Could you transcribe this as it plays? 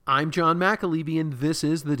I'm John McAlevey, and this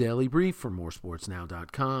is the Daily Brief from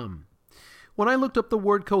moresportsnow.com. When I looked up the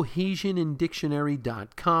word cohesion in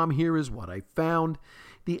dictionary.com, here is what I found.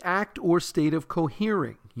 The act or state of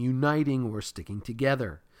cohering, uniting, or sticking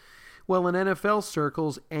together. Well, in NFL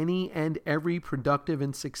circles, any and every productive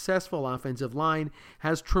and successful offensive line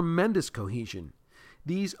has tremendous cohesion.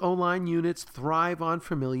 These O-line units thrive on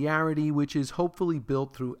familiarity, which is hopefully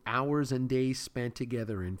built through hours and days spent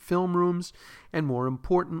together in film rooms, and more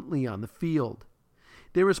importantly, on the field.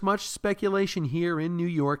 There is much speculation here in New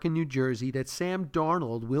York and New Jersey that Sam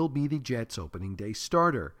Darnold will be the Jets' opening day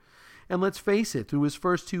starter. And let's face it, through his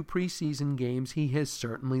first 2 preseason games, he has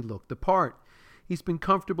certainly looked the part. He's been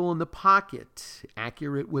comfortable in the pocket,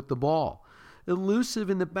 accurate with the ball, elusive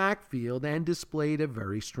in the backfield, and displayed a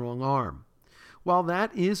very strong arm. While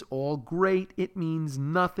that is all great, it means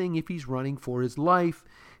nothing if he's running for his life,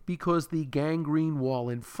 because the gangrene wall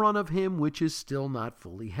in front of him, which is still not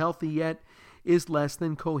fully healthy yet, is less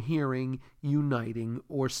than cohering, uniting,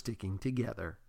 or sticking together.